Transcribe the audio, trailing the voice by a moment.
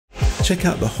check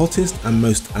out the hottest and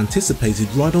most anticipated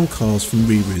ride-on cars from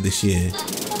RiiRoo this year.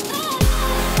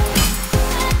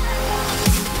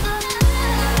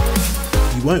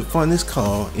 You won't find this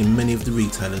car in many of the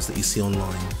retailers that you see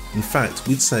online. In fact,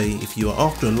 we'd say if you are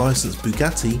after a licensed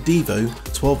Bugatti Divo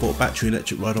 12-volt battery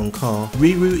electric ride-on car,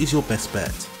 RiiRoo is your best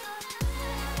bet.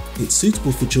 It's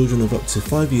suitable for children of up to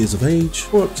 5 years of age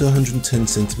or up to 110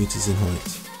 centimeters in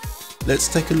height. Let's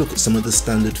take a look at some of the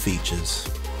standard features.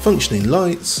 Functioning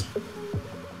lights,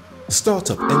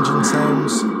 startup engine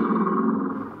sounds,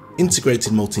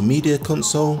 integrated multimedia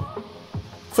console,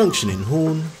 functioning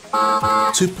horn,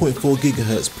 2.4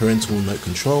 gigahertz parental remote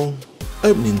control,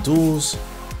 opening doors,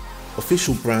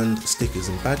 official brand stickers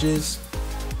and badges,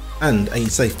 and a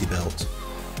safety belt.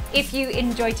 If you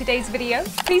enjoyed today's video,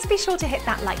 please be sure to hit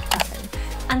that like button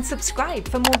and subscribe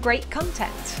for more great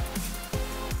content.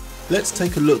 Let's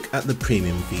take a look at the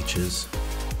premium features.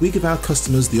 We give our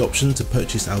customers the option to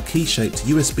purchase our key-shaped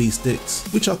USB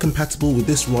sticks, which are compatible with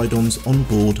this ride-on's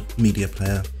onboard media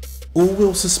player.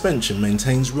 All-wheel suspension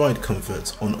maintains ride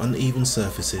comfort on uneven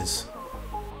surfaces.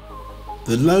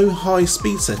 The low-high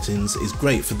speed settings is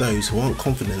great for those who aren't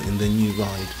confident in their new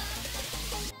ride.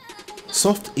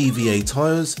 Soft EVA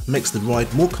tyres makes the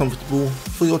ride more comfortable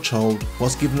for your child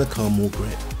whilst giving the car more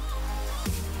grip.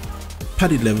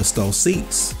 Padded leather style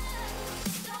seats.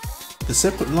 The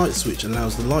separate light switch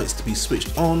allows the lights to be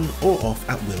switched on or off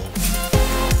at will.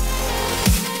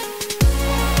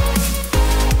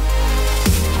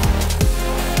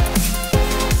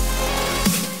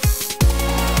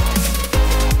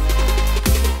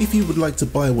 If you would like to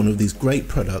buy one of these great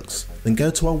products, then go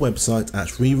to our website at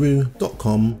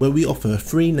riiroo.com, where we offer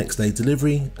free next day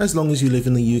delivery as long as you live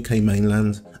in the UK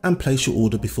mainland and place your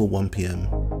order before 1 PM.